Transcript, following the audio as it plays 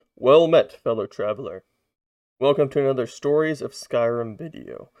Well met, fellow traveler. Welcome to another Stories of Skyrim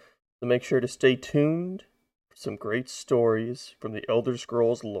video. So make sure to stay tuned for some great stories from the Elder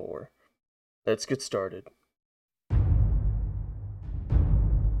Scrolls lore. Let's get started.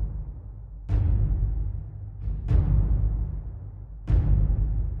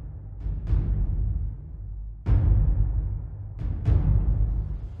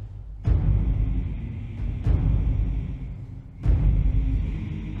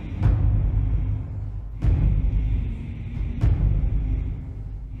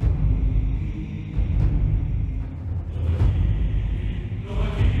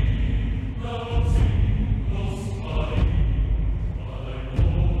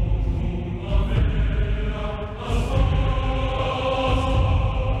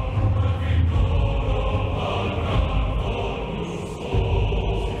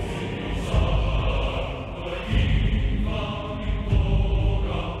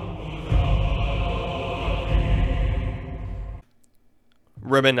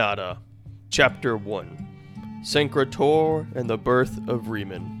 Remanada Chapter One, Sancre Tor and the Birth of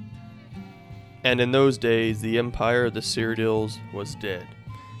Reman. And in those days the empire of the Cyrodiils was dead,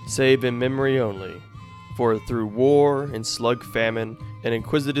 save in memory only, for through war and slug famine and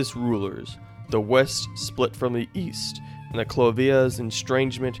inquisitive rulers, the west split from the east, and the Clovia's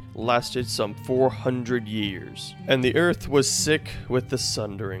estrangement lasted some 400 years. And the earth was sick with the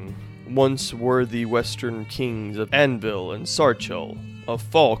sundering. Once were the western kings of Anvil and Sarchel, of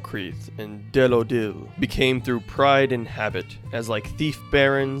Falkreath and Delodil, became through pride and habit as like thief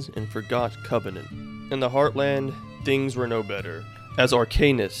barons and forgot covenant. In the heartland, things were no better, as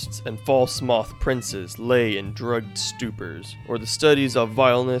arcanists and false moth princes lay in drugged stupors, or the studies of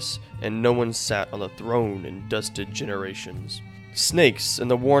vileness, and no one sat on the throne in dusted generations. Snakes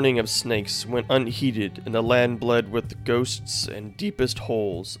and the warning of snakes went unheeded, and the land bled with ghosts and deepest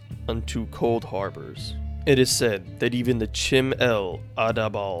holes unto cold harbors. It is said that even the Chim El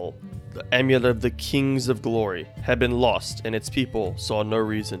Adabal, the amulet of the kings of glory, had been lost, and its people saw no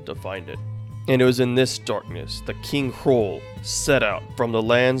reason to find it. And it was in this darkness that King Hrol set out from the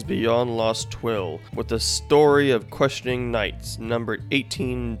lands beyond Lost Twill with the story of questioning knights numbered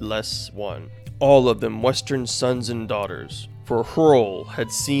 18 less 1, all of them western sons and daughters. For Hrol had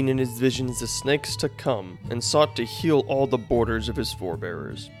seen in his visions the snakes to come, and sought to heal all the borders of his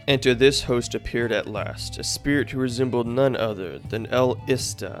forebearers. And to this host appeared at last a spirit who resembled none other than El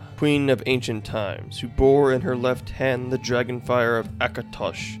Ista, queen of ancient times, who bore in her left hand the dragonfire of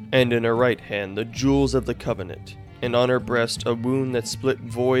Akatosh, and in her right hand the jewels of the covenant, and on her breast a wound that split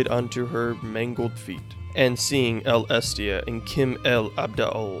void unto her mangled feet. And seeing El Estia and Kim El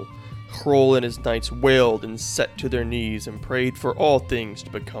Abdaol, Hrol and his knights wailed and set to their knees and prayed for all things to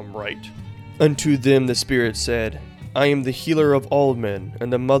become right. Unto them the spirit said, I am the healer of all men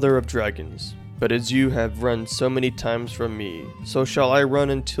and the mother of dragons. But as you have run so many times from me, so shall I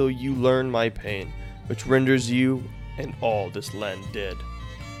run until you learn my pain, which renders you and all this land dead.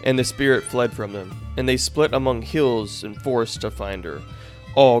 And the spirit fled from them, and they split among hills and forests to find her,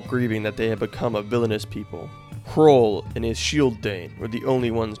 all grieving that they had become a villainous people. Hrol and his shield Thane were the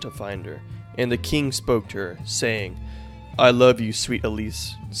only ones to find her, and the king spoke to her, saying, I love you, sweet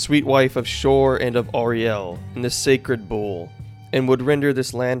Elise, sweet wife of Shor and of Ariel, and the sacred bull, and would render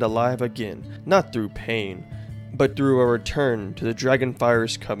this land alive again, not through pain, but through a return to the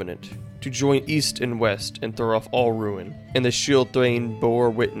Dragonfire's covenant, to join east and west and throw off all ruin. And the shield Thane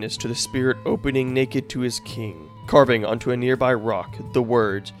bore witness to the spirit opening naked to his king, carving onto a nearby rock the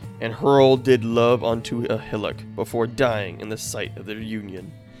words, and Hrol did love unto a hillock before dying in the sight of their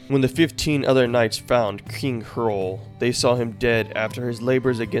union. When the 15 other knights found King Hrol, they saw him dead after his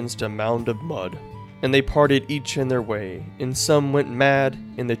labors against a mound of mud. And they parted each in their way, and some went mad,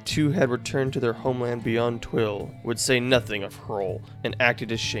 and the two had returned to their homeland beyond Twill, would say nothing of Hrol, and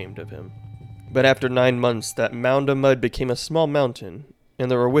acted ashamed of him. But after 9 months that mound of mud became a small mountain, and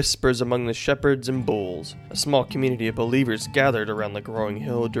there were whispers among the shepherds and bulls. A small community of believers gathered around the growing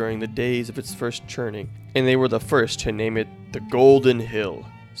hill during the days of its first churning, and they were the first to name it the Golden Hill,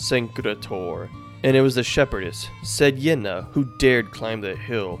 Sancre Tor. And it was the shepherdess, Sedyenna, who dared climb the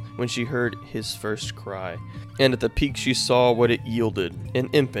hill when she heard his first cry. And at the peak she saw what it yielded, an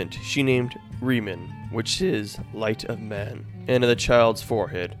infant she named Reman, which is Light of Man. And in the child's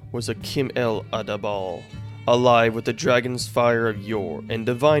forehead was a Kim El Adabal, alive with the dragon's fire of yore and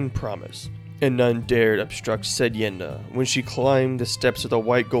divine promise. And none dared obstruct Sedyenna when she climbed the steps of the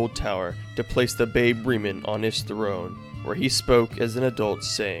white gold tower to place the babe Reman on his throne, where he spoke as an adult,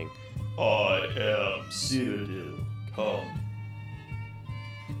 saying, I am Cyrodiil, come.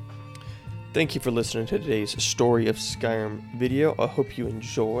 Thank you for listening to today's Story of Skyrim video. I hope you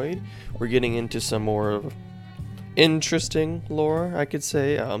enjoyed. We're getting into some more interesting lore, I could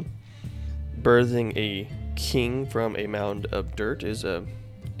say. Birthing a king from a mound of dirt is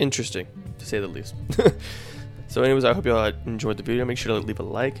interesting, to say the least. So anyways, I hope you all enjoyed the video. Make sure to leave a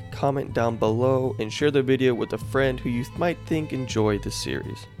like, comment down below, and share the video with a friend who you might think enjoyed the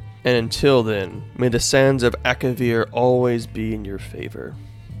series. And until then, may the sands of Akavir always be in your favor.